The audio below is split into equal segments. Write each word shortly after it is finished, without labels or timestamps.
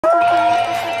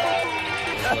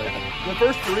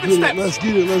first. Let's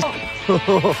get it. Let's.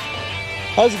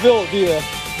 How's it feel to be there?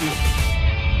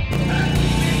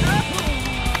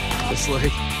 It's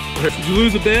like, did you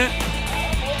lose a bet?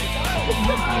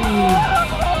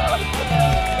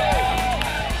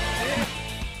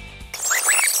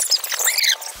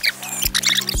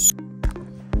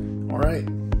 All right,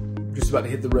 just about to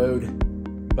hit the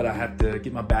road, but I have to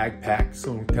get my bag packed,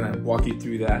 so I'm kind of walk you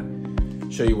through that,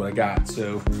 show you what I got.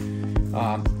 So,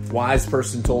 wise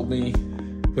person told me,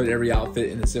 put every outfit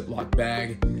in a Ziploc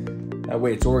bag. That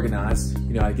way it's organized,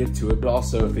 you know how to get to it, but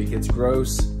also if it gets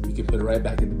gross, you can put it right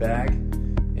back in the bag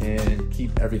and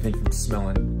keep everything from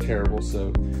smelling terrible.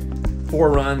 So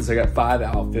 4 runs, I got 5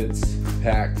 outfits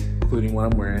packed, including what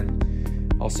I'm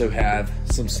wearing. Also have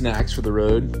some snacks for the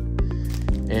road,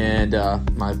 and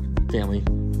my family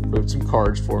wrote some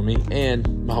cards for me,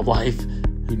 and my wife,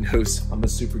 who knows I'm a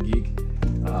super geek,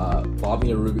 bought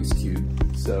me a Rubik's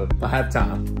Cube. So if I have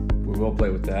time, we will play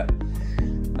with that.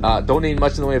 Don't need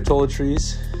much in the way of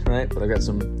toiletries, right? But I got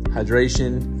some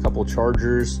hydration, a couple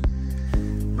chargers,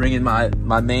 bringing my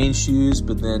main shoes,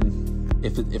 but then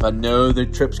if I know the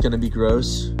trip's gonna be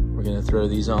gross, we're gonna throw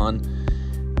these on.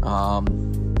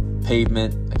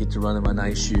 Pavement, I get to run in my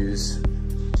nice shoes.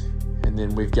 And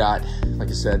then we've got, like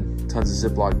I said, tons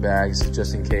of Ziploc bags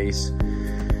just in case.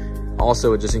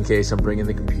 Also, just in case, I'm bringing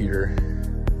the computer,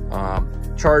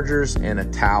 chargers, and a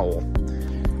towel.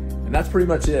 And that's pretty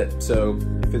much it. So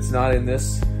if it's not in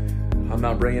this, I'm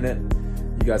not bringing it.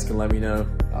 You guys can let me know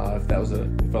if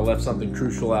I left something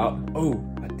crucial out. Oh,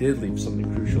 I did leave something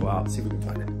crucial out. Let's see if we can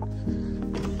find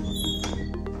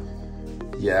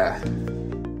it. Yeah.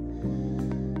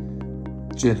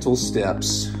 Gentle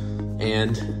steps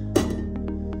and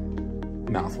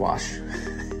mouthwash.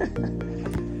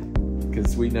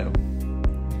 Because we know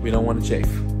we don't want to chafe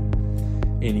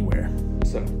anywhere.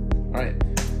 So, all right,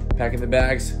 packing the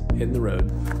bags, hitting the road.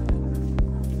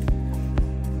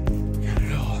 Got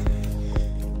it all.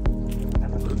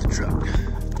 Load the truck.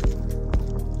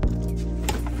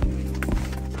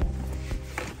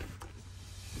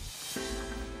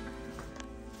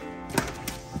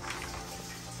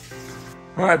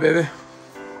 All right, baby.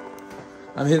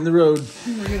 I'm hitting the road.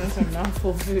 We're getting some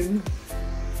mouthful food.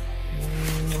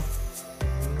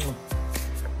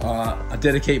 I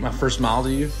dedicate my first mile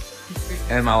to you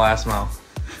and my last mile.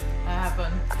 That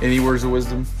happened. Any words of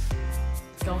wisdom?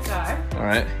 Don't die. All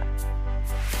right.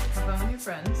 Have fun with your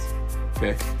friends.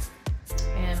 Okay.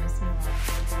 And miss me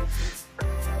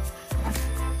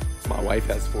more. My wife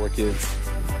has 4 kids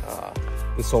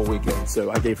this whole weekend, so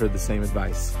I gave her the same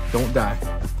advice. Don't die.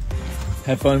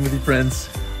 Have fun with your friends,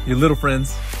 your little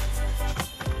friends.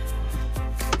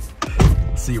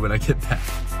 See you when I get back.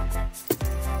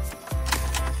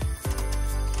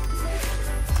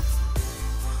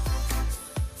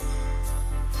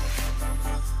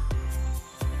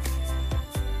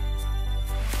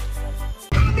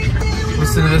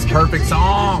 Listen to this perfect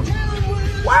song.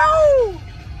 Wow!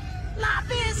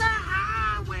 Life is a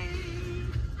highway.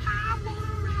 I wanna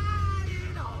ride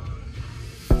it all.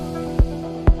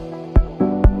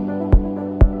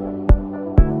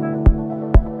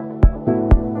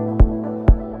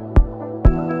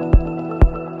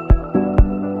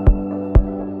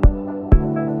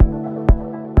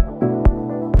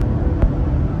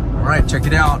 All right, check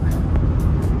it out.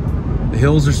 The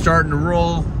hills are starting to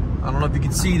roll. I don't know if you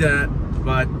can see that,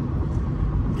 but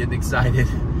I'm getting excited.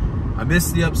 I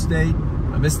miss the upstate.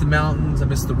 I miss the mountains. I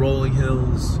miss the rolling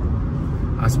hills.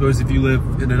 I suppose if you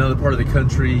live in another part of the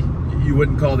country, you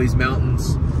wouldn't call these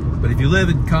mountains. But if you live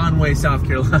in Conway, South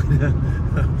Carolina,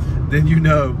 then you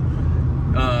know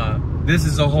this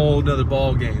is a whole nother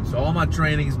ball game. So all my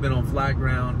training has been on flat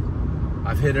ground.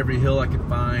 I've hit every hill I can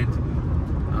find.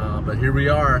 But here we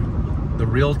are, the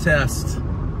real test.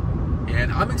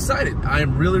 And I'm excited. I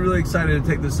am really, really excited to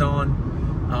take this on.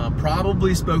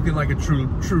 Probably spoken like a true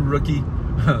rookie,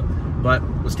 but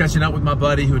was catching up with my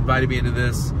buddy who invited me into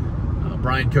this,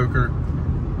 Brian Coker.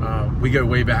 We go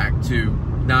way back to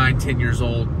 9, 10 years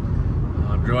old,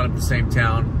 growing up in the same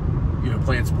town, you know,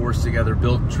 playing sports together,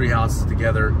 building tree houses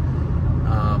together.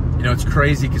 You know, it's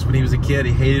crazy because when he was a kid,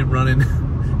 he hated running,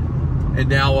 and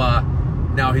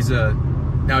now he's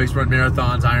run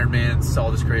marathons, Ironmans,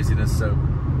 all this craziness. So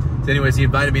anyways, he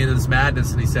invited me into this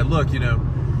madness, and he said, look, you know,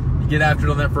 you get after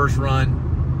it on that first run,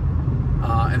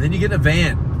 and then you get in a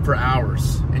van for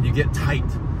hours, and you get tight.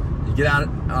 You get out,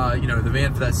 you know, the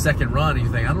van for that second run, and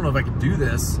you think, I don't know if I can do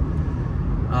this.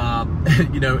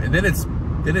 You know, and then it's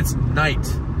night,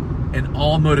 and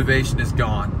all motivation is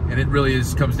gone, and it really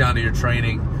comes down to your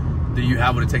training. Do you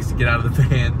have what it takes to get out of the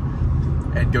van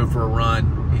and go for a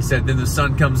run? He said, then the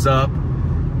sun comes up,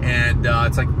 and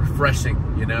it's like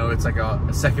refreshing, you know. It's like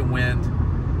a second wind,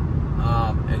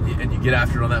 and you get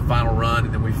after it on that final run,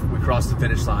 and then we cross the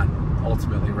finish line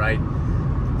ultimately, right?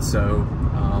 So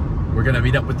we're gonna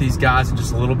meet up with these guys in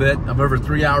just a little bit. I'm over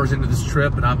 3 hours into this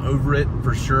trip, and I'm over it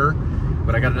for sure,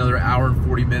 but I got another hour and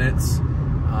 40 minutes.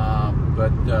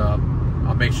 But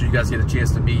I'll make sure you guys get a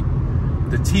chance to meet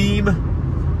the team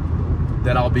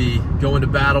that I'll be going to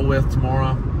battle with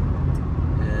tomorrow.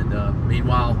 And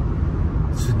meanwhile,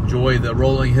 just enjoy the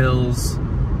rolling hills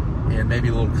and maybe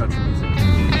a little country music.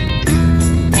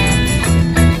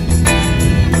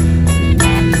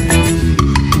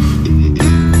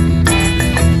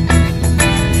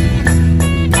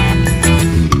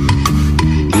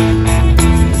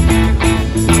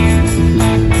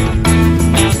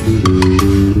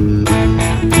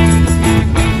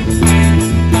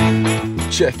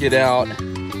 Check it out.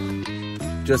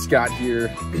 Just got here.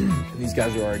 These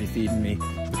guys are already feeding me.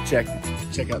 Check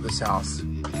out this house.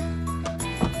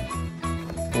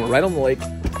 We're right on the lake.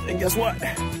 And guess what?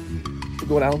 We're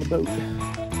going out on the boat.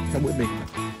 Come with me.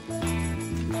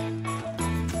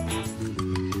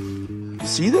 You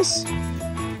see this?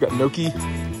 We've got gnocchi,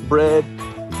 bread,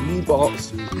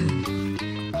 meatballs.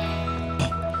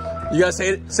 You guys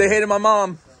say hey to my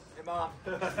mom. Hey, Mom.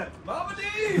 Mama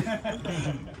D!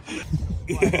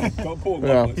 Go pull.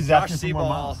 Yeah. He's Josh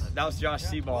Seaball. That was Josh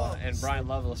Seaball, and Brian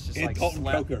Lovelace just And like Dalton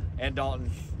slept. Coker. And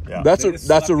Dalton. Yeah. That's They a just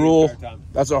that's a slept the rule. entire time.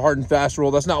 That's a hard and fast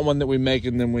rule. That's not one that we make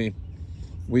and then we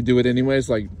do it anyways.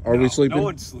 Like, are we sleeping? No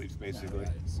one sleeps, basically.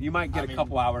 You might get a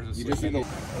couple hours of sleep.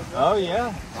 Oh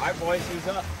yeah. All right, boys, who's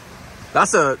up?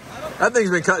 That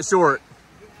thing's been cut short.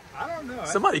 I don't know.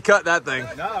 Somebody cut that thing.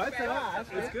 No, it's alright.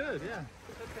 It's good. Yeah.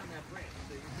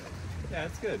 Yeah,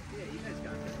 it's good.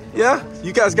 Yeah,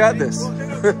 you guys got this. How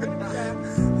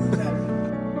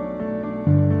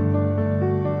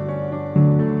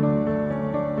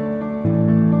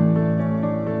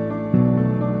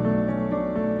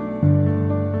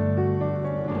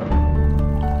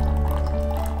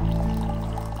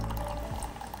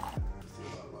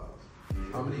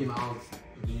many miles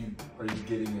are you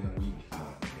getting in a week?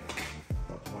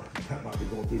 That might be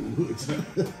going through the woods.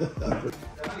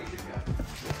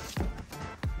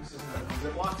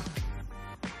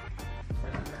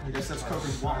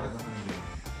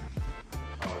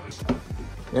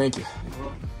 Thank you.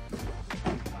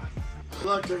 Good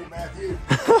luck to you, Matthew.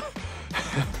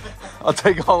 I'll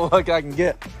take all the luck I can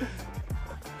get.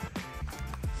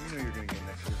 You know you're gonna get an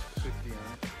extra 50 on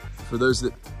it. For those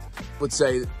that would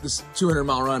say this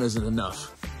 200-mile run isn't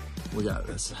enough, we got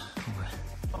this.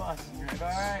 Come on, you're all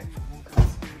right.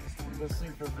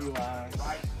 Listening for a few hours.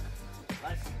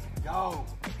 Let's go.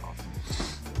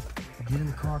 Get in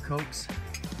the car, Cokes.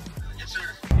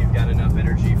 You've got enough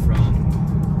energy from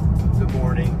the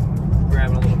morning,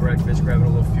 grabbing a little breakfast, grabbing a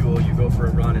little fuel, you go for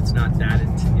a run. It's not that,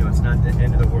 it's not the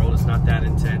end of the world. It's not that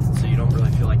intense, and so you don't really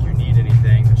feel like you need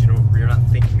anything, but you're not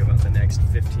thinking about the next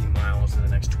 15 miles or the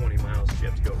next 20 miles that you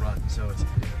have to go run. So it's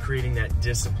creating that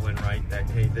discipline, right? That,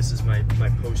 hey, this is my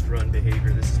post-run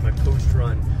behavior. This is my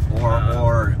post-run.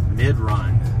 Or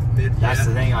mid-run. That's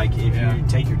the thing, like if you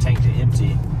take your tank to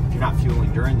empty, if you're not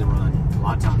fueling during the run, a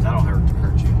lot of times that'll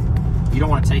hurt you. You don't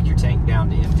want to take your tank down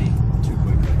to empty too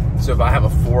quickly. So if I have a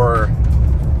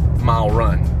 4-mile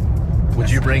run, would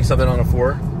you bring something on a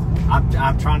 4?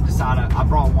 I'm trying to decide. I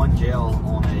brought one gel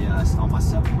on my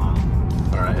 7 mile.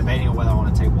 All right. Debating on whether I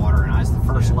want to take water and ice. The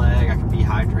first leg, I can be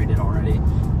hydrated already.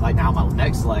 Like now, my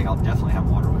next leg, I'll definitely have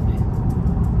water with me.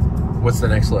 What's the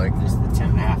next leg? This is the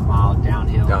 10.5 mile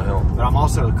downhill. Downhill. But I'm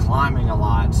also climbing a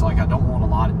lot, so like I don't want a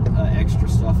lot of extra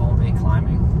stuff on me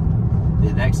climbing.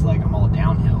 The next leg, I'm all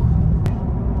downhill.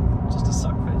 Just a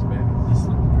suck face, baby. This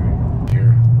looking great.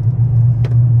 Here.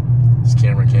 This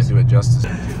camera can't do it justice.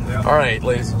 All right,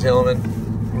 ladies and gentlemen,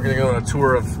 we're gonna go on a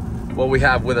tour of what we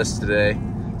have with us today,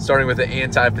 starting with the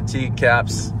anti-fatigue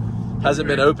caps. Hasn't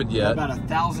been opened yet. About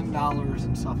 $1,000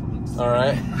 in supplements. All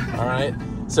right, all right.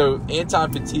 So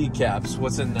anti-fatigue caps,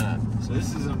 what's in that? So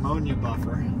this is ammonia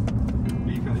buffer.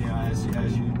 Because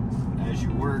as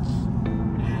you work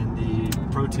and the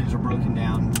proteins are broken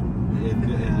down, it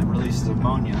releases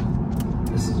ammonia.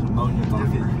 This is an ammonia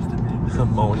buffer.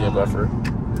 Ammonia buffer.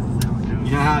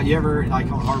 You know how you ever, like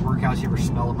on hard workouts, you ever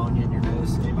smell ammonia in your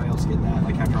nose? Anybody else get that?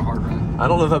 Like after a hard run? I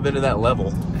don't know if I've been to that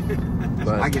level,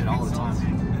 but I get it all the time.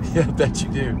 yeah, I bet you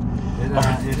do.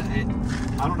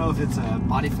 I don't know if it's a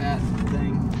body fat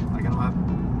thing. Like I don't have,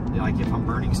 like if I'm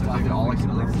burning stuff, all I can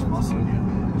burn is muscle.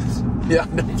 Yeah,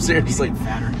 no, seriously.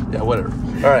 Fatter. Yeah, whatever.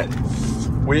 All right,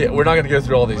 we're not gonna go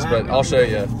through all these, but I'll show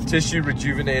you. Tissue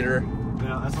rejuvenator.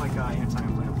 Yeah, that's like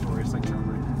anti-inflammatory. It's like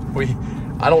turmeric.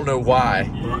 I don't know why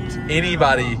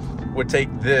anybody would take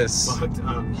this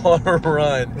on a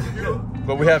run.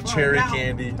 But we have cherry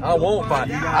candy. I won't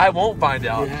find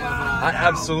out. I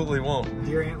absolutely won't.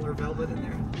 Deer antler velvet in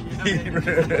there.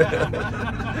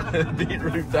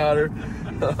 Beetroot powder.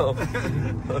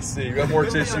 Let's see. You got more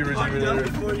tissue there.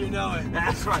 Before you know it.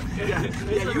 That's right.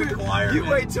 Yeah, you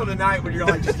wait till tonight when you're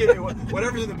like, just give me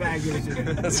whatever's in the bag. Give it to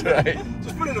me. That's right.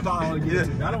 Just put it in a bottle and give it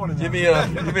to me. I don't want to know.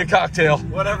 Give me a cocktail.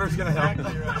 Whatever's gonna help.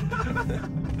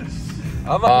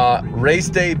 I'm race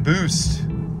day boost.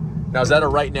 Now is that a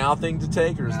right now thing to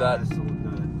take, or is that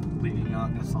leading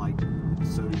up? That's like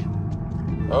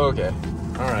sodium. Oh, okay.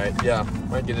 All right. Yeah,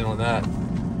 might get in on that.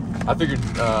 I figured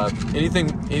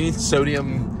any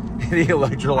sodium, any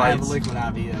electrolytes. I have a liquid IV.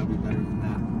 That would be better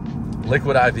than that.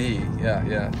 Liquid IV.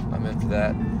 Yeah. I'm into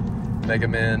that. Mega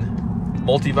Man,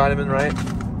 multivitamin, right?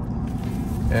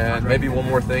 And maybe one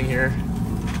more thing here.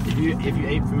 If you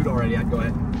ate food already, I'd go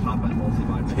ahead and pop that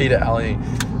multivitamin. Beta alanine.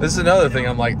 This is another thing.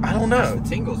 I'm like, I don't know. That's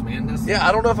the tingles, man. Yeah,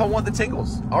 I don't know if I want the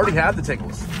tingles. I already have the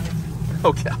tingles.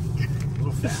 Okay. A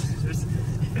little fast.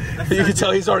 You can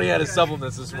tell he's already had his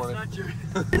supplements this morning.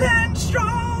 And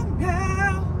strong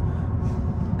now,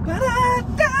 but I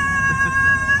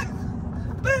die.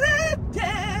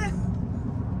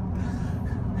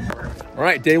 All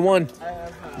right, day one.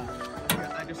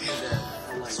 I just need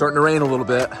to. Starting to rain a little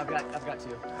bit. I've got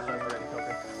two. I've already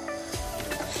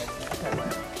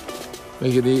cooked.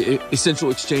 Making the essential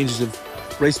exchanges of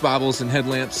race Bibles and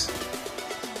headlamps.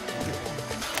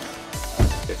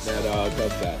 That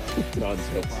above that.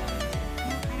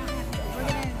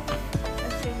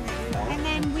 And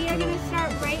then we are going to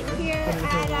start right here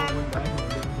at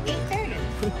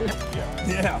 8:30.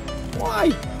 Yeah. Why?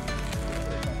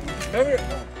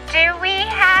 Do we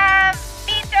have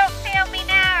Please Don't Fail Me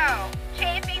Now,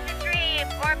 Chasing the Dream,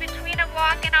 or Between a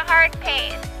Walk and a Hard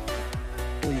Pace?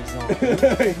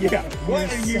 Yeah.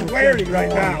 What are you wearing right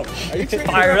now? Are you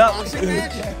fired up?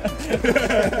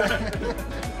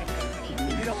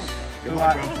 Hey,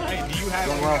 do you have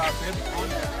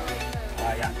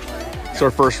It's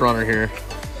our first runner here.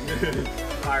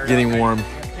 Getting warm.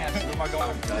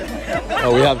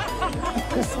 Oh, we have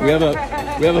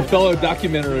a fellow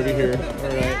documenter over here. All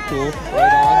right, cool.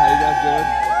 Right on. How you guys doing?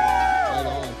 Right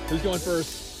on. Who's going first?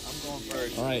 I'm going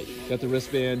first. All right, got the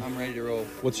wristband. I'm ready to roll.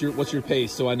 What's your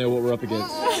pace so I know what we're up against?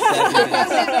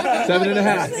 7 minutes.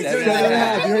 7.5.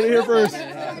 7.5. You heard it here first.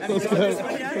 Let's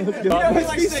go.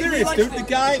 Let's be serious, dude. The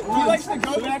guy, he likes to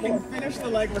go back and finish the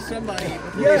leg with somebody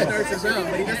before he starts his own,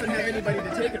 but he doesn't have anybody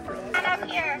to take it from. Get up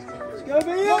here. Go,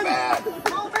 man!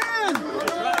 Go, man!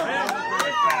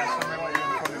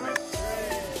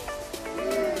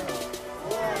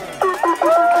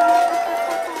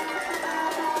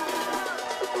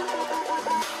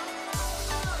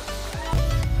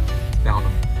 Down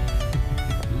him.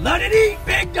 Let it eat,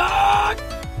 big dog!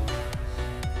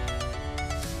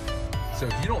 So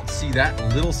if you don't see that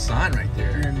little sign right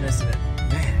there, You're missing it.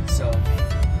 Man, so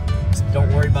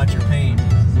don't worry about your pain.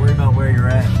 Worry about where you're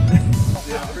at.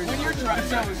 When you're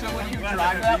driving, so when you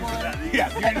drive that one,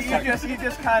 you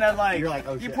just kind of like,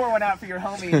 you pour one out for your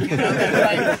homie, you know,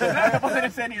 like a couple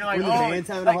minutes in, you're like, When the man's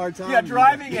having a hard time. Yeah,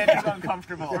 driving it is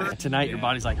uncomfortable. Tonight, your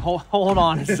body's like, hold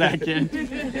on a second.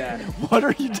 Yeah. What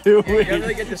are you doing? You don't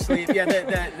really get to sleep. Yeah,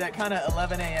 that kind of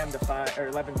 11 a.m. to 5 or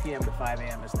 11 p.m. to 5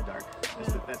 a.m. is the dark.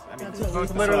 It's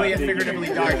both literally and figuratively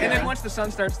dark. And then once the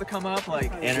sun starts to come up,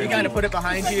 like you kind of put it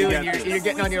behind you, and you're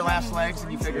getting on your last legs,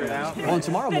 and you figure it out. Well, and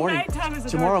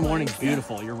tomorrow morning's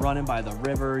beautiful. You're running by the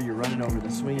river. You're running over the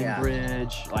swinging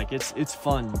bridge. Like it's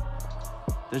fun.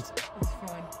 It's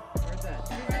fun. Where's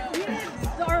that?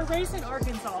 Our race in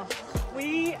Arkansas.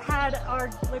 We had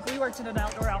we worked in an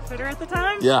outdoor outfitter at the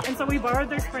time. Yeah. And so we borrowed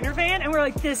their Sprinter van, and we're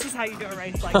like, this is how you do a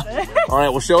race like this. all right,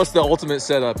 well, show us the ultimate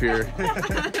setup here.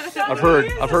 I've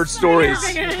heard stories.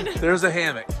 There's a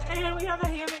hammock. And we have a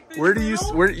hammock. Where do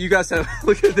you guys have?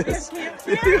 Look at this.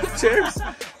 Chairs.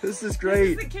 This is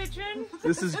great. This is the kitchen.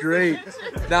 This is great.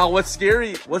 Now, what's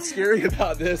scary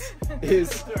about this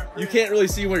is you can't really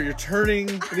see where you're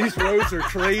turning. These roads are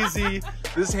crazy.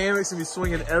 This hammock's gonna be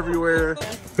swinging everywhere.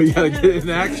 We gotta get in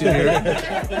action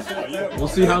here. We'll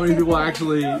see how many people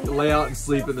actually lay out and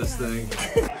sleep in this thing.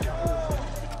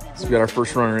 So we got our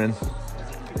first runner in.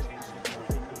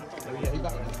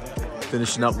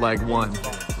 Finishing up leg one.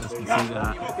 Let's see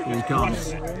that. Here he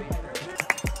comes.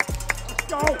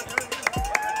 Go!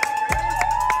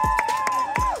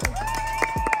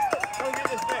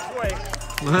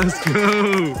 Let's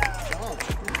go.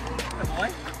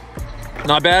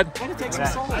 Not bad. Take some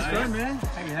solace, man.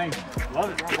 Hey,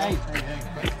 love it. Hey.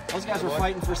 Those guys were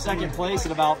fighting for second place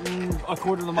at about a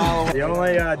quarter of a mile away. The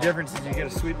only difference is you get a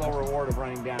sweet little reward of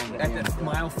running down to At the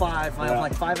mile 5,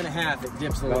 like 5.5, it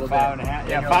dips a little bit. 5.5.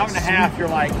 Yeah, 5.5. You're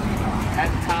like at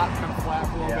the top, kind of flat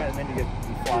a little bit, and then you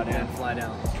fly down. Fly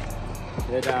down.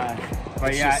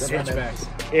 But yeah,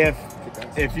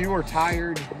 if you were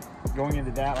tired going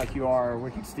into that like you are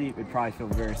wicked steep, it'd probably feel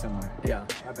very similar. Yeah.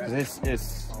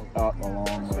 It's up a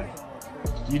long way.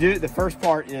 You do the first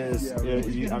part is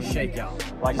shake out.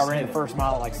 Like I ran the first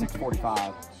mile at like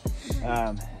 6:45,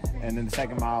 and then the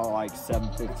second mile at like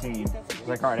 7:15. I was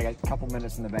like, all right, I got a couple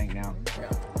minutes in the bank now.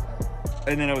 Yeah.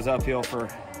 And then it was uphill for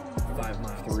 5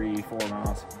 miles, 3-4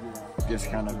 miles, just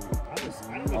kind of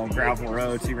on gravel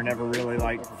roads. So you were never really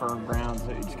like firm ground, so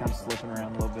you're just kind of slipping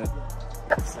around a little bit.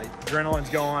 Adrenaline's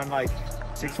going like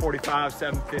 6:45,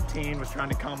 7:15. Was trying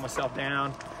to calm myself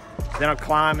down. Then I'm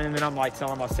climbing, and then I'm like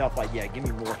telling myself, like, yeah, give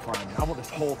me more climbing. I want this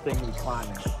whole thing to be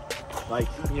climbing. Like,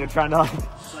 you know, trying to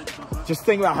like, just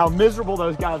think about how miserable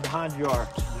those guys behind you are.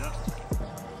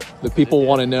 The people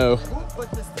want to know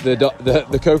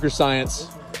the Coker science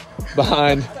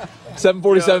behind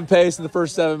 7:47 pace in the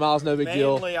first 7 miles, no big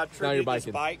deal. Mainly, I Now you're attribute this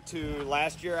biking. bike to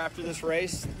last year after this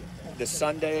race, the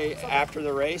Sunday after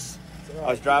the race. I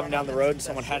was driving down the road, and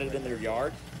someone had it in their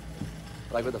yard,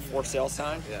 like with a for sale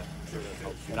sign. Yeah.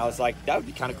 And I was like, that would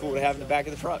be kind of cool to have in the back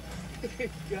of the truck.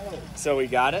 So we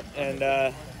got it,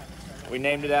 and we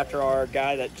named it after our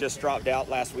guy that just dropped out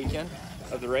last weekend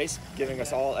of the race, giving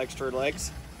us all extra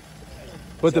legs.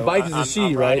 But the So bike is a I'm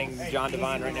she, right? riding John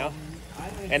Devine right now,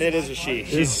 and it is a she.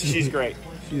 She's great.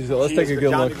 Let's take a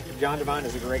good look. John Devine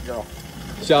is a great girl.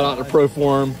 Shout out to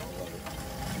Proform.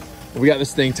 We got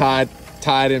this thing tied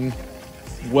in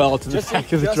well to the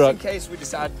back of the truck. Just in case we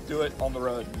decide to do it on the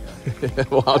road.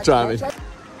 Well, I'll try it.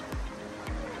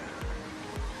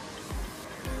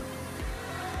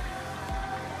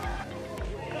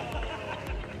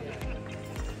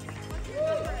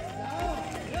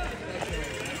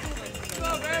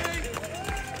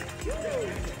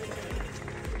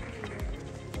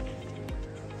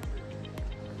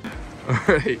 All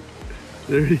right,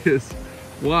 there he is.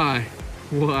 Why?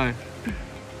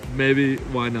 Maybe,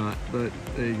 why not? But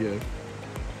there you go.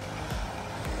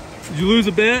 Did you lose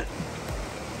a bet?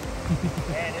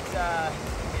 Man, it hits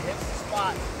the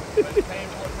spot, but it's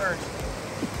painful at first.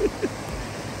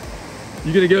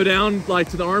 You gonna go down like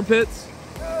to the armpits?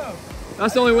 No.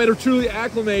 That's the only way to truly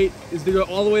acclimate is to go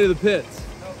all the way to the pits.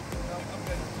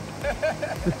 No,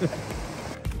 I'm good.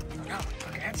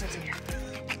 Okay, headsets in here.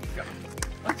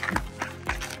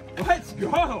 Let's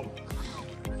go.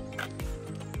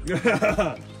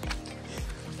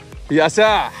 Yes,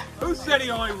 sir. Who said he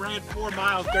only ran 4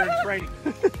 miles during training?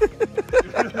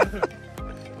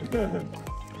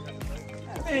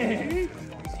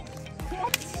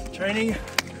 Training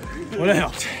would have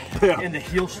helped. And the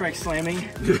heel strike slamming,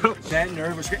 that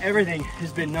nerve was, everything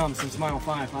has been numb since mile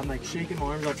 5. I'm like shaking my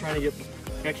arms out trying to get,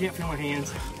 I can't feel my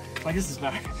hands. Like, this is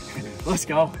better. Let's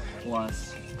go.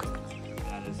 Plus,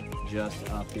 that is just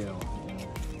uphill,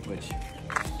 which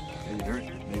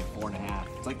maybe 4.5.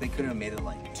 It's like they could have made it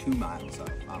like 2 miles up.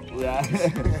 Yeah.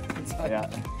 It's like,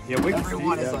 Yeah, Wicked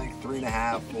everyone Steep, is like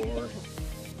 3.5, 4.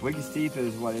 Wicked Steep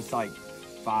is what, it's like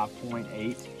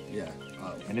 5.8. Yeah.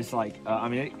 And it's like, I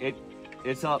mean,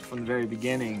 it's up from the very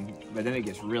beginning, but then it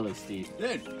gets really steep.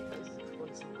 Dude.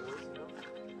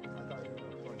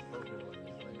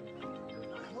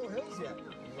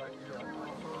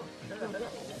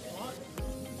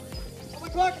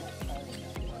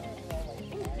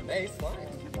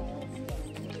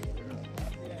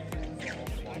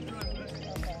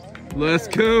 Let's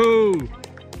go.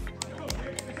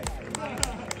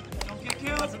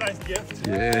 That's a nice gift.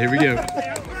 Yeah, here we go.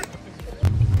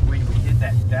 When we did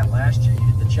that last year, you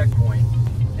hit the checkpoint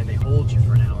and they hold you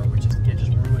for an hour, which is, it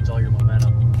just ruins all your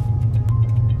momentum.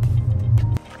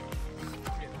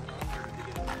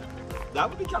 That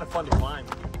would be kind of fun to climb.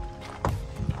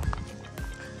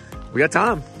 We got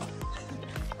time.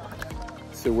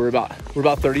 So we're about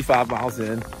 35 miles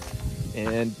in,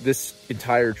 and this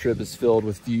entire trip is filled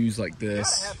with views like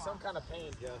this. Have some kind of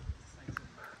pain, Joe.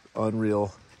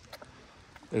 Unreal.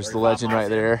 There's the legend right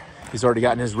there. He's already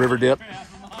gotten his river dip.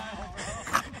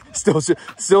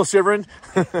 Still shivering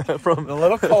from A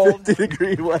little cold.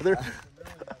 50-degree weather.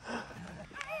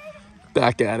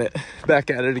 Back at it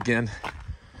again.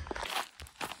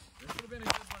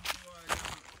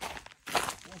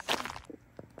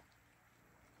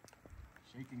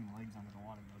 Shaking the legs under the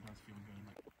water though does feel good.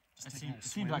 Like, it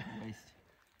seems like a waste.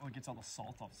 Oh, it gets all the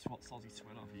salt off, salty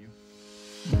sweat off of you.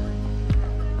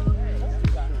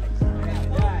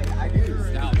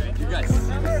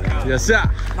 Yes, sir.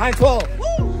 9:12.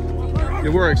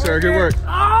 Good work, sir. Good work.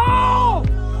 Oh!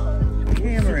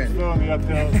 Cameron. Slow on the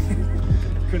uphills.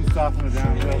 Couldn't stop on the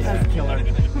downhills. That's killer.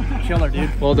 Killer,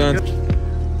 dude. Well done.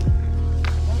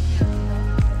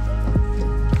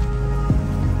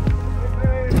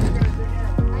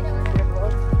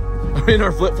 Are we in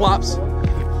our flip-flops?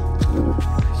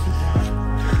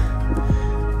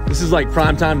 This is like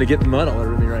prime time to get the mud all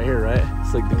over me right here, right?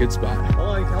 It's like the good spot.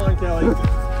 Hold on, Kelly.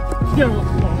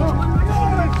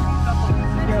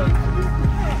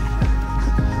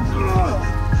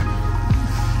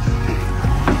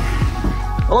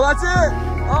 Oh, that's it!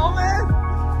 Oh, man!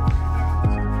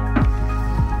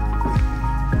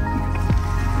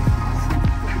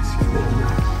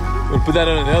 We'll put that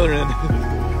on the other end.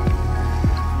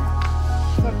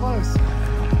 So close.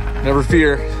 Never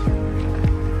fear.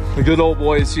 The good old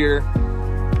boy is here.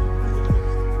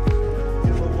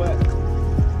 Get a little wet.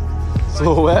 It's a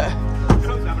little wet. Who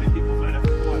knows how many people might have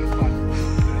won a spot.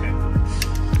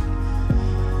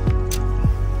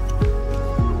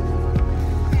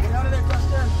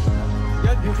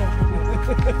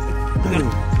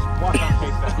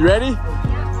 You ready?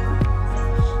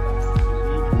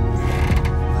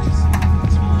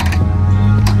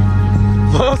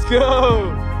 Let's go!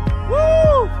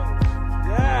 Woo!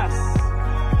 Yes!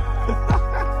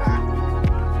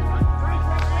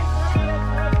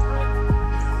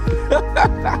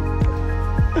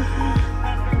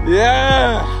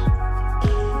 Yeah!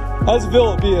 How's it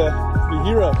feel to be a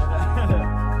hero?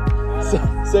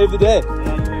 Save the day.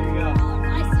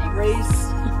 Race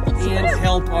and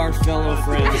help our fellow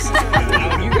friends.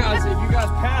 Now, if you guys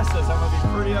pass us, I'm gonna be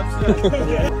pretty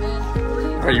upset.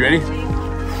 Are you ready?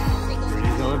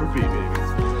 They'll ever be,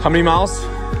 baby. How many miles?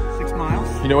 6 miles,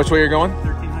 You know which way you're going?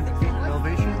 1,300 feet of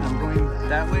elevation. I'm going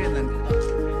that way and then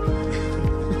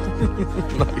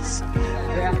Nice.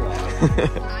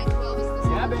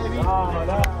 Yeah, baby. Oh,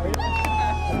 no.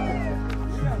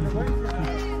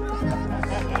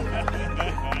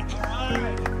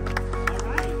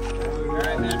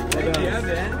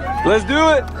 Let's do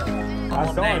it.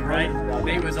 Nate, right?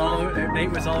 Nate was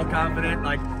all confident,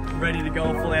 like ready to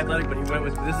go, fully athletic, but he went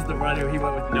with, this is the runner, he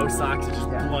went with no socks and just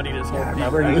bloodied his whole feet.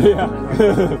 Right? Yeah.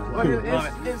 Love it.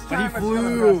 But he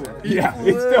flew. Yeah,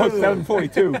 it's still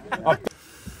 742.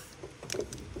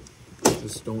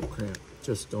 Just don't cramp.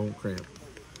 Just don't cramp.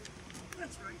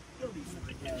 That's right. He'll be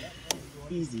fine.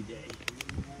 Easy day.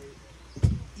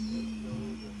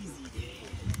 Easy day.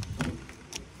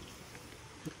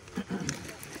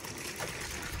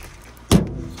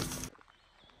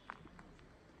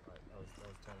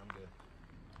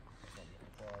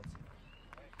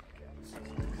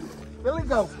 Billy,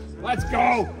 go. Let's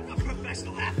go.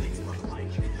 Professional athletes look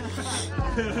like.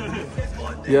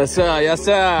 Yes, sir. Yes,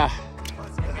 sir.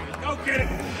 Go get it.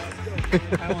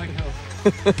 I don't like hills. I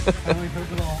don't like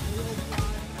hills at all.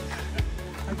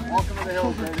 Welcome to the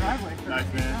hills, baby. Nice,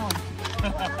 man.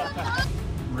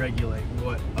 Regulate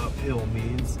what uphill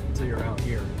means until you're out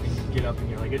here and you get up and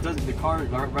you're like, it doesn't, the cars,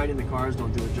 riding the cars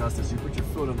don't do it justice. You put your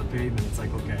foot on the pavement, it's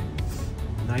like, okay,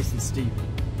 nice and steep,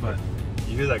 but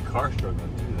You hear that car struggling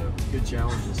too, though. good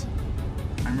challenges.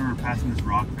 I remember passing this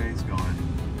rock face going,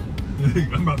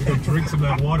 I'm about to go drink some of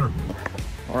that water.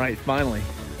 All right, finally,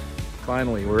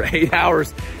 we're 8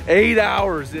 hours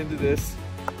into this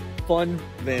fun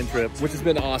van trip, which has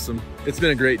been awesome. It's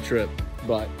been a great trip,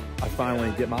 but I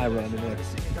finally get my run in there.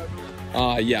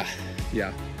 Yeah,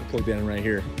 I plugged in right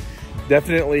here.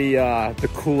 Definitely the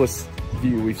coolest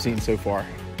view we've seen so far.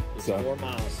 So 4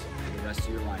 miles for the rest of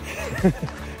your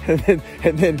life.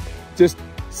 and then just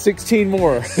 16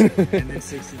 more. And then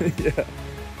 16.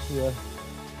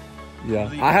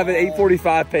 Yeah. I have an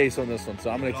 8:45 pace on this one,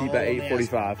 so I'm gonna keep at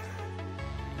 8:45.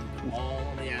 All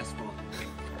on the asphalt.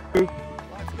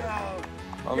 let's go.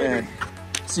 Oh man.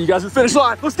 See you guys at the finish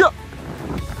line. Let's go.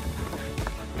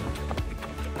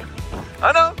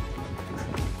 I know.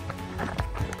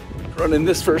 Running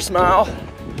this first mile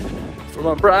for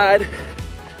my bride.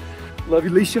 Love you,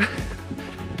 Leisha.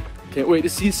 Can't wait to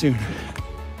see you soon.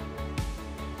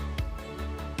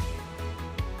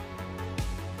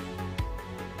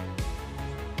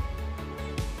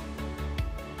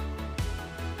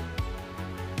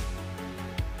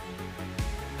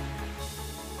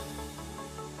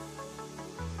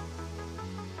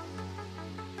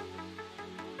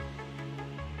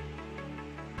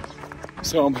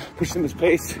 So I'm pushing this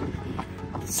pace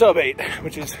sub 8,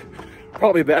 which is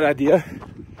probably a bad idea.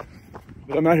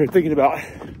 But I'm out here thinking about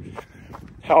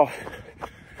how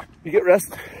we get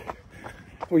rest.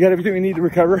 We got everything we need to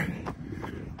recover.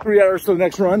 3 hours till the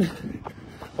next run.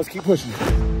 Let's keep pushing.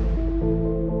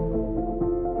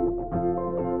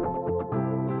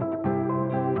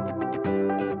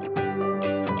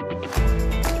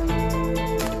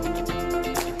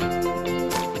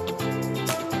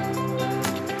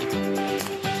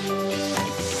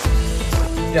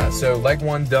 yeah, so leg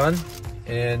one done,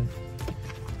 and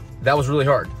that was really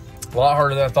hard. A lot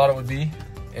harder than I thought it would be.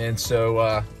 And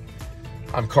so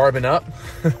I'm carbing up.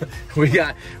 we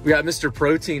got Mr.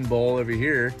 Protein Bowl over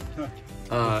here.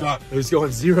 Who's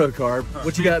going 0 carb.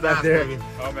 What you got back there?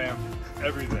 Oh man,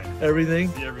 everything. Everything?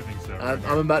 See everything, so.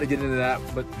 I'm about to get into that,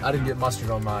 but I didn't get mustard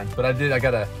on mine. But I did. I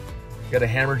got a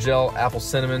hammer gel, apple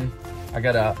cinnamon. I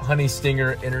got a honey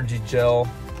stinger energy gel.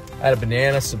 I had a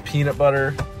banana, some peanut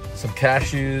butter, some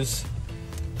cashews,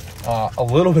 a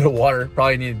little bit of water.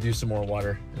 Probably need to do some more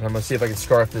water. And I'm gonna see if I can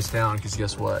scarf this down, because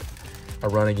guess what? I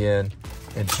run again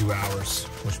in 2 hours.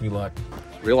 Wish me luck.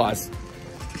 Realize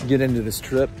you get into this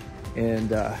trip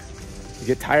and you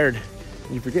get tired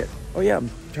and you forget, oh yeah, I'm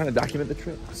trying to document the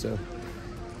trip. So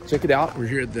check it out. We're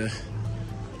here at the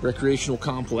recreational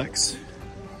complex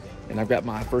and I've got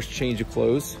my first change of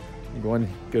clothes. I'm going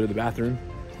to go to the bathroom,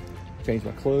 change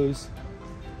my clothes,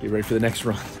 get ready for the next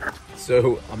run.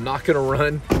 So I'm not gonna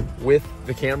run with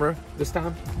the camera this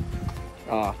time.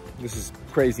 This is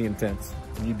crazy intense.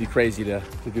 And you'd be crazy to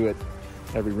do it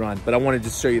every run. But I wanted to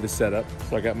just show you the setup.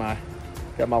 So I got my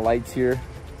lights here.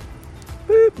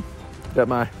 Boop. Got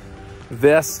my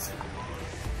vest.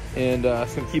 And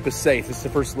it's gonna keep us safe. This is the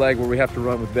first leg where we have to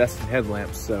run with vest and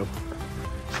headlamps. So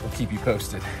I'll keep you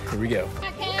posted. Here we go.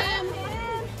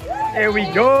 There we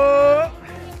go.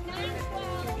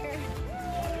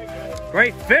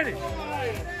 Great finish.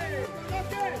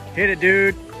 Hit it,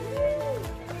 dude.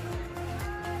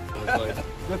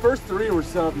 The first 3 were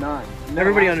sub 9.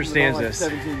 Everybody understands like this.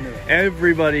 17 minutes.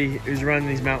 Everybody who's running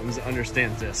these mountains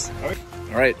understands this.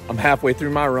 All right, I'm halfway through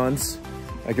my runs.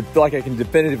 I feel like I can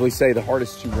definitively say the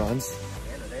hardest 2 runs.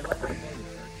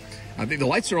 I think the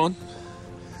lights are on.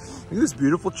 Look at this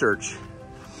beautiful church.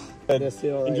 And just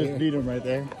beat him right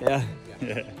there. Yeah.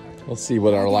 Let's see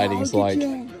what our lighting's like.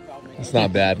 It's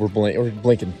not bad. We're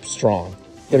blinking strong.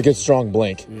 Got a good strong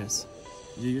blink. Yes.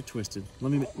 You're twisted.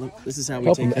 This is how we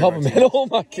help take him, care help of him. ourselves. Oh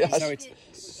my gosh.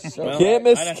 Well, can't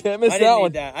miss that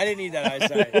one. I didn't need that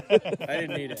eyesight. I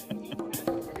didn't need it.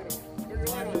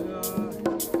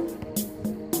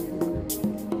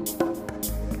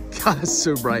 God, it's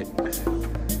so bright.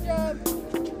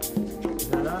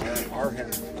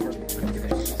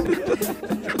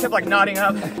 Kept like nodding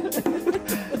up.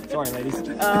 Sorry, ladies.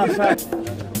 Sorry.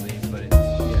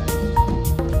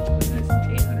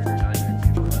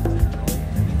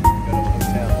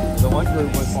 The one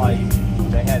group was like,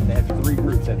 they had 3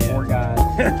 groups, had 4 guys.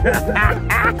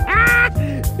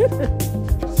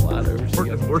 Slide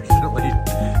over. Unfortunately,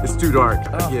 it's too dark.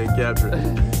 I can't capture it.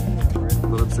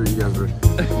 But I'm sure you guys are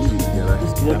together.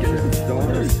 Look at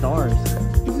the stars.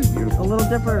 This is beautiful. A little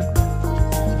dipper.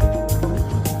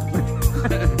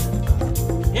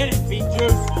 Hit it, beet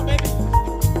juice. Baby.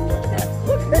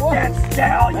 Look at that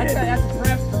stallion. That's a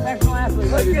professional athlete.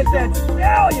 Look at that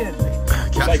stallion.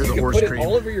 Capture Like the you can horse put cream. it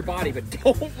all over your body, but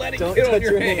don't let it Don't get on touch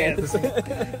your your hands.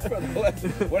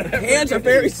 Hands are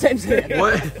very sensitive.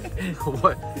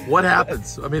 What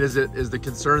happens? I mean, is the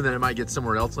concern that it might get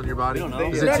somewhere else on your body? I don't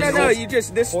know. Is it No. tingles? You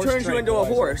just this turns you into a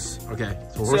horse. Okay,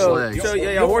 so horse legs, So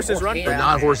yeah, horses run but fast.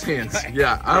 not horse hands.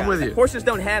 Yeah, I'm with you. Horses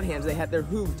don't have hands; they're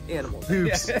hooved animals.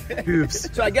 Hoops, hoops.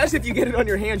 So I guess if you get it on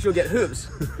your hands, you'll get hooves,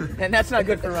 and that's not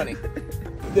good for running.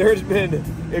 There's been,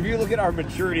 if you look at our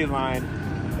maturity line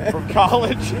from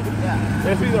college,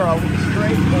 it's either a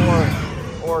straight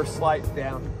or slight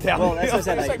down. Well, that's what I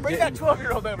said. It's like, bring that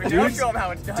 12-year-old over here. I'll show them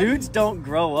how it's done. Dudes don't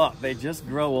grow up; they just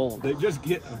grow old. They just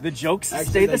get The jokes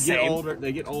stay the same. older.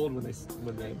 They get old when they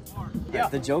Yeah,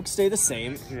 the jokes stay the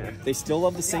same. Yeah. They still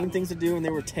love the same things to do when they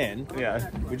were 10. Yeah.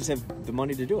 We just have the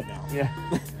money to do it now. Yeah.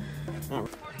 That's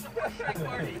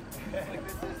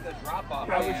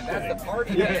the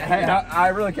party. Yeah, I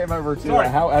really came over to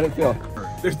how did it feel?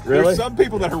 There's some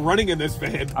people that are running in this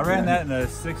van. I ran that in a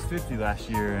 650 last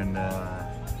year, and man,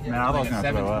 I thought I was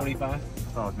gonna throw up. I 725.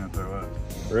 thought I was gonna throw up.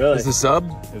 Really? Is the sub?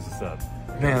 It's a sub.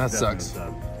 Man, that Definitely sucks. a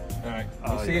sub. All right,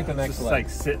 Oh, we'll see you at the next just leg. like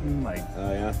sitting, like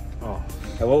Oh yeah. oh,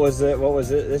 And what was it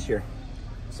this year?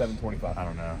 725. I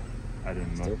don't know. I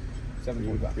didn't look.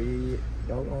 725.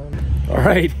 All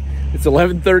right, it's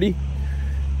 11:30.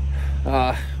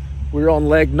 We're on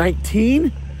leg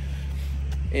 19,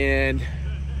 and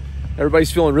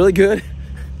everybody's feeling really good.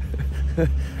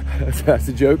 That's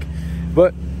a joke,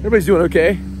 but everybody's doing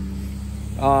okay.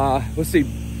 Let's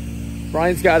see.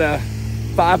 Brian's got a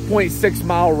 5.6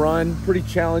 mile run, pretty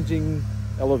challenging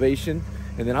elevation,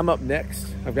 and then I'm up next.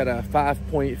 I've got a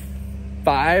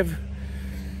 5.5,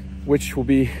 which will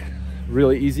be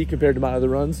really easy compared to my other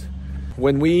runs.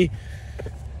 When we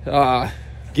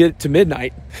get to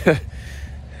midnight,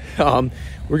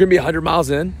 we're gonna be 100 miles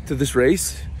in to this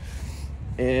race,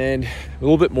 and a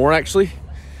little bit more actually.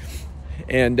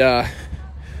 And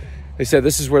they said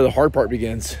this is where the hard part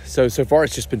begins. So far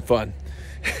it's just been fun.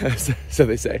 so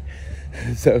they say.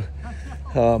 So,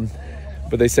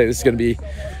 but they say this is going to be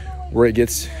where it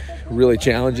gets really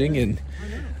challenging, and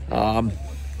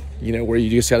you know, where you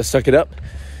just got to suck it up.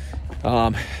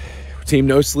 Team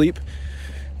no sleep,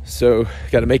 so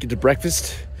got to make it to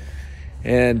breakfast.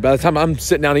 And by the time I'm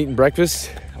sitting down eating breakfast,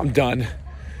 I'm done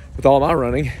with all my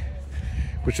running,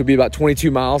 which will be about 22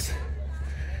 miles.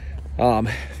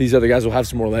 These other guys will have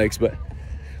some more legs, but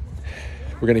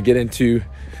we're gonna get into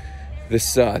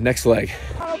this next leg.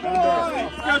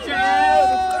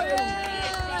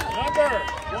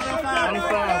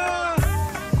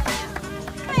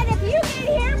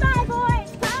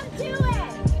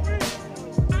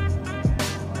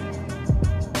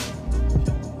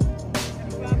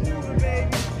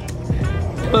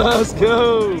 Let's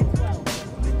go.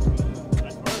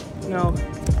 No,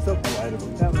 so polite of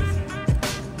him. That was.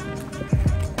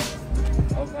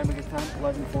 Oh, have a good time.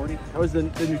 11:40. That was the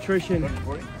nutrition.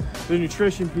 11:40. The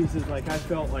nutrition pieces. Like I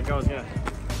felt like I was gonna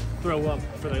throw up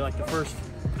for like the first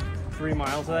 3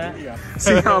 miles of that. Yeah.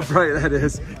 See how bright that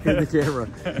is in the camera.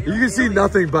 You can see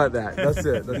nothing but that. That's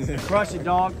it. That's it. Crush it,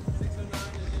 dog.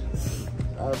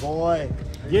 Oh boy.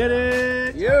 Get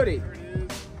it. Beauty.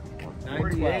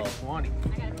 9:12:20.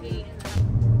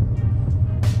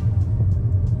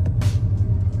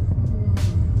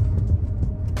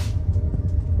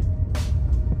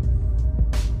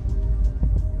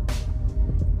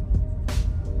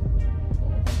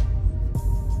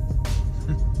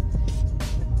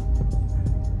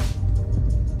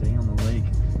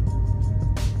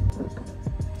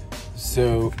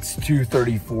 So it's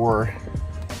 2:34,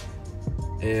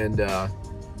 and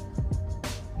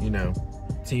you know,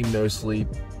 team no sleep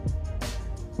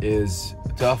is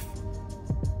tough.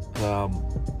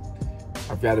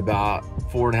 I've got about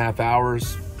 4.5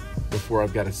 hours before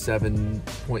I've got a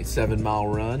 7.7 mile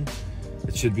run.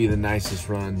 It should be the nicest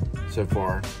run so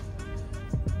far,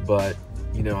 but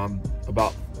you know, I'm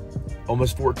about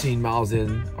almost 14 miles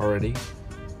in already,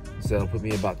 so that'll put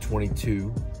me about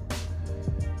 22.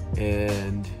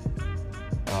 And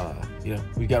you know,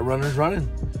 we got runners running.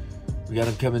 We got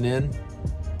them coming in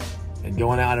and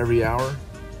going out every hour.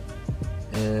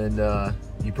 And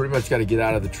you pretty much got to get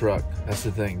out of the truck. That's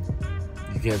the thing.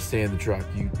 You can't stay in the truck.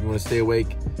 You want to stay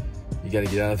awake, you got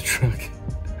to get out of the truck.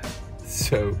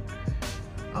 So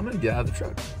I'm gonna get out of the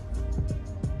truck,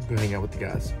 go hang out with the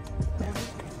guys.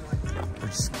 I'm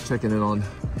just checking in on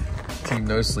Team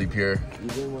No Sleep here.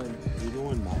 Even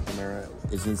when McNamara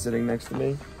isn't sitting next to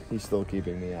me, he's still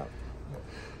keeping me out.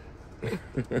 Good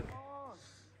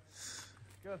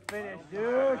finish,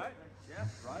 dude.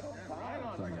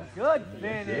 Good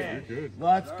finish.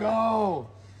 Let's go.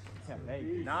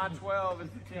 Not 12 is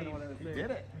the team. You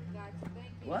did it.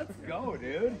 Let's go,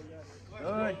 dude.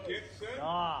 Good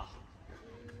job.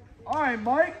 All right,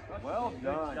 Mike. Well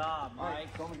done. Good job, Mike.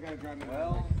 Someone's got to drive me.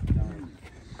 Well done.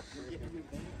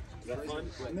 Is that fun?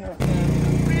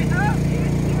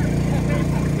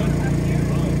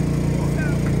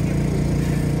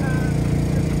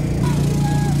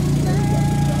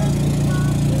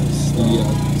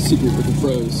 The secret with the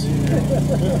pros.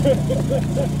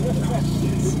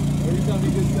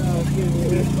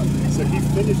 So he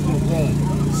finished the run. He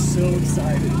was so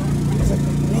excited. He's like,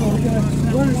 oh, we got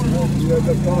runners. You have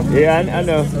the coffee? yeah, I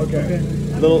know. Okay.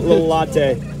 Little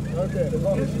latte. Okay.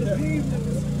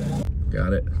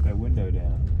 Got it. That window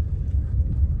down.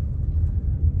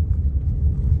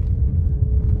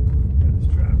 There's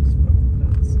Travis fucking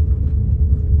nuts.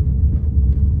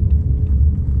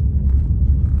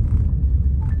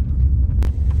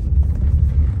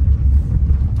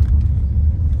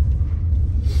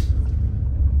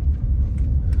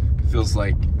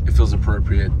 It feels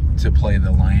appropriate to play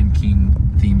the Lion King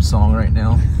theme song right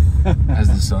now as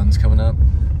the sun's coming up.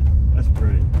 That's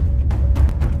pretty.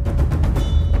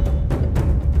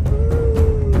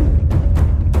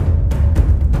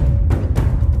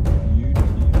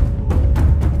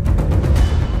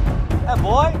 Hey,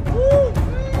 boy.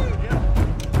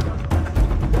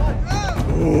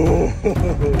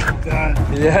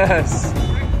 Yes.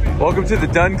 Welcome to the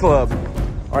Done Club.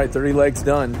 All right, 30 legs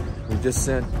done. We just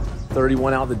sent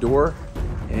 31 out the door,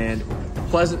 and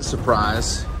pleasant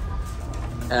surprise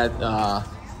at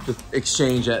the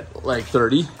exchange at like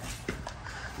 30.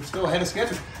 Let's go ahead of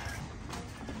schedule.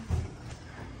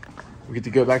 We get to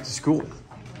go back to school.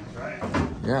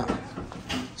 Yeah.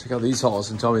 Check out these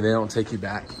halls and tell me they don't take you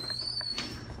back.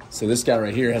 So this guy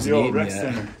right here hasn't eaten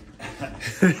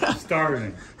yet.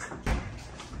 Starving.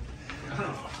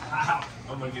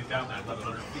 I'm gonna get down that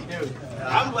 1,100 feet. Dude,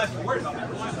 I'm less worried about that.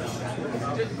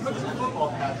 Just put some football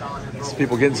pads on and There's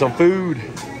people getting some food.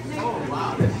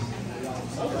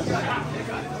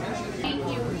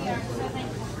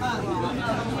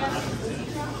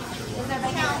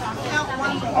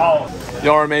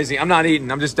 Y'all are amazing. I'm not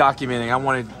eating. I'm just documenting. I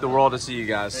wanted the world to see you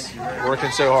guys working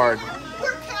so hard.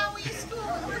 We're Cowie School.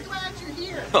 We're glad you're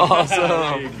here.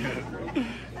 Awesome.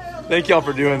 Thank y'all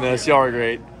for doing this. Y'all are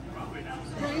great.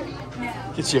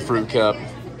 Get you a fruit cup.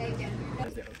 They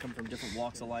come from different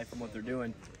walks of life and what they're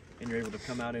doing, and you're able to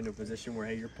come out into a position where,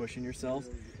 hey, you're pushing yourself.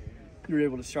 You're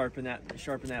able to sharpen that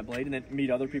blade, and then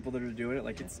meet other people that are doing it.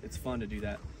 Like it's fun to do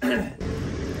that.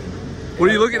 What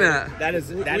are you looking at?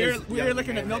 We're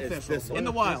looking at milk thistle in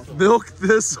the wild. Milk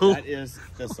thistle. That is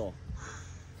thistle.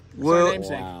 Well,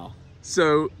 Wow.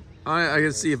 so I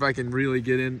can see if I can really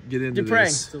get into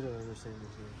this.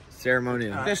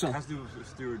 Ceremonial. Thistle. That's what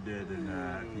Stuart did in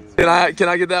pizza. Can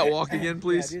I get that walk again,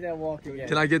 please? Yeah, do that walk again.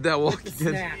 Can I get that walk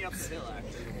again?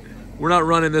 We're not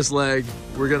running this leg.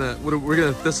 We're gonna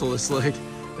thistle this leg.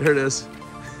 There it is.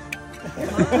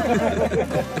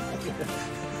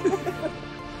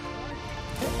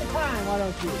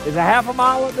 It's a half a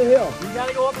mile up the hill. You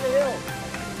gotta go up the hill.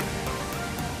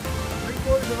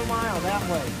 3/4 of a mile that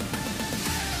way.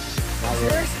 Not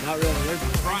really. Not really. There's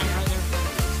Brian right there.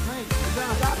 Straight.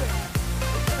 Stop it.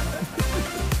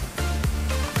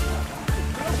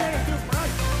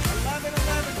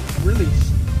 Really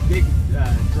big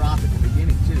drop at the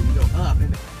beginning too. You go up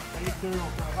and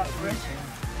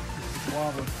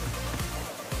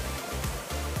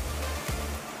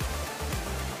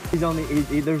He's on the.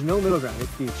 There's no middle ground.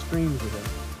 It's the extremes with him.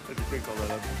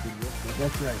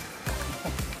 That's right.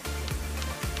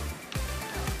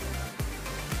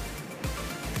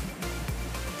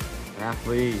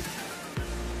 athlete.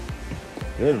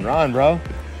 Good run, bro.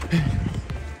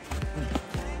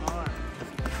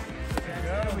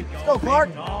 Let's go, Clark.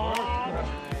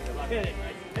 Hit it.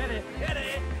 Hit it. Hit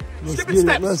it. Let's get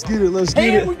it. Let's get it. Let's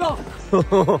get it. We go.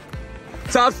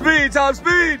 Top speed. Top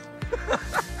speed.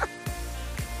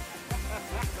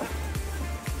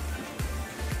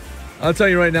 I'll tell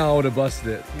you right now, I would have busted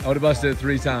it. I would have busted it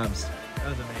 3 times. That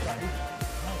was amazing.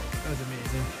 That was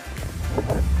amazing.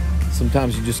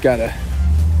 Sometimes you just gotta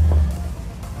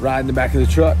ride in the back of the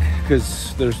truck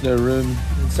because there's no room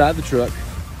inside the truck.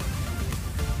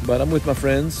 But I'm with my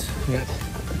friends. I got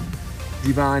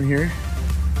Divine here.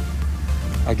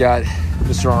 I got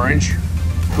Mr. Orange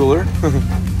cooler.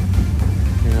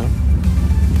 You know,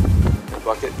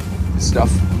 bucket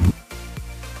stuff.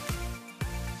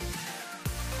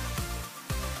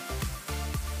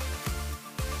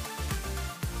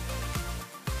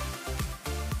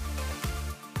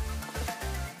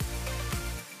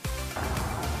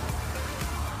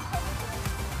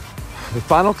 The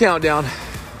final countdown.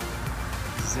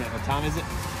 What time is it?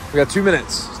 We got 2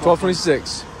 minutes. It's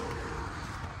 12:26.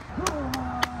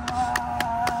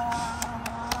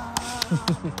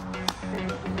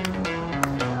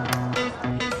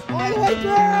 All the way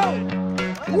through!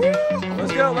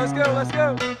 Let's go, let's go, let's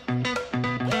go.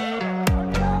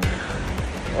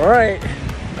 All right.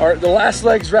 The last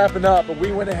leg's wrapping up, but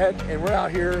we went ahead and we're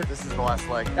out here. This is the last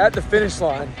leg. At the finish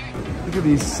line. Look at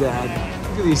these sad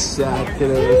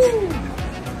kiddos.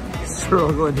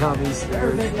 Struggling down these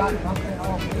stairs.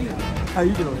 How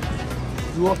you doing?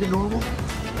 You walking normal?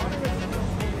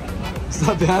 It's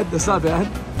not bad. That's not bad.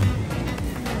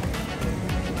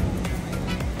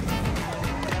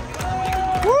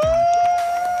 Woo!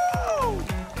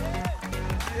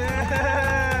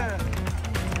 Yeah!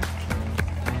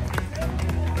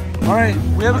 All right,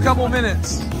 we have a couple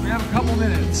minutes.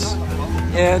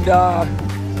 And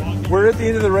we're at the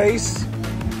end of the race,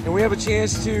 and we have a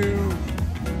chance to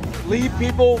leave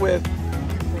people with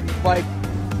like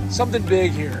something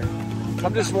big here.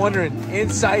 I'm just wondering,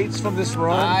 insights from this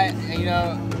run. I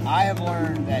have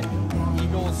learned that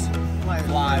eagles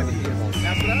fly with eagles.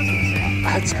 That's what I was gonna say.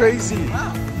 That's crazy.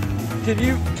 Wow.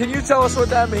 Can you tell us what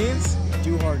that means?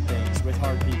 Do hard things with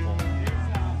hard people.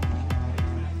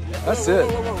 That's it.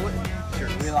 Sure,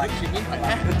 we like chicken.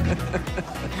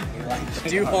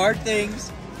 Do hard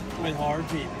things with hard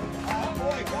people.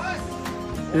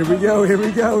 Here we go. Here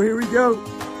we go. Here we go.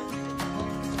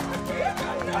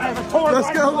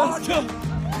 Let's go. Let's go.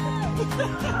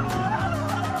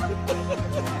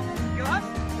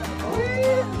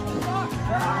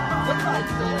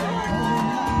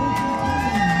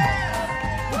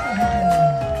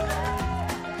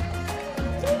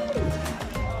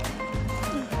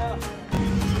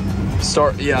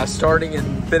 Starting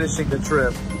and finishing the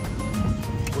trip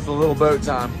with a little boat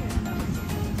time.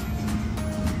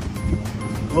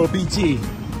 A little BT.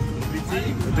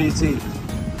 PT.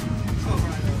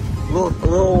 A little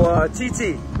TT,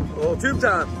 a little tube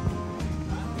time.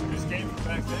 This game is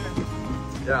back there.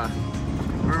 Yeah,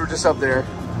 we were just up there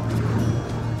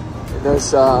in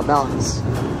those mountains.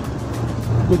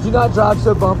 Could you not drive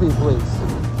so bumpy, please?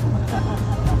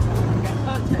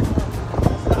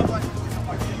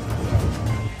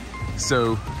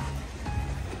 So,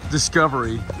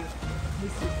 discovery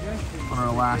on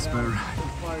our last boat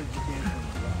ride.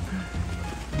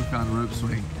 We found a rope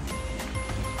swing.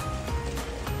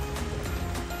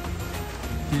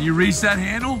 Can you reach that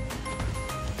handle?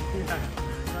 Yeah,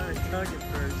 try to tug it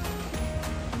first.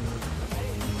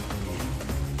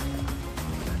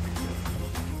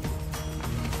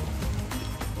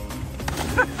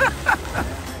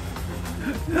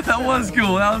 That was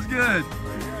cool, that was good.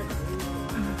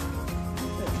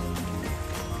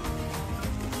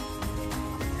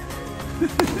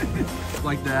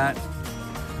 Like that.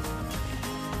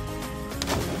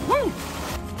 Woo!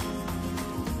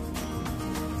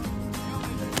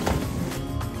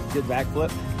 Good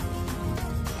backflip.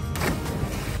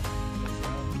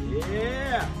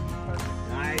 Yeah.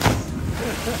 Nice.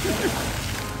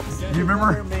 You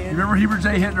remember Heber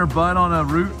J hitting her butt on a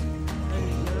root?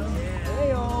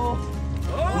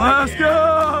 Let's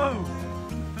go!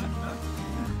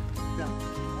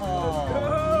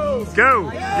 Let's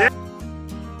go! Yeah.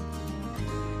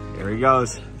 Here he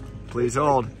goes. Please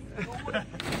hold.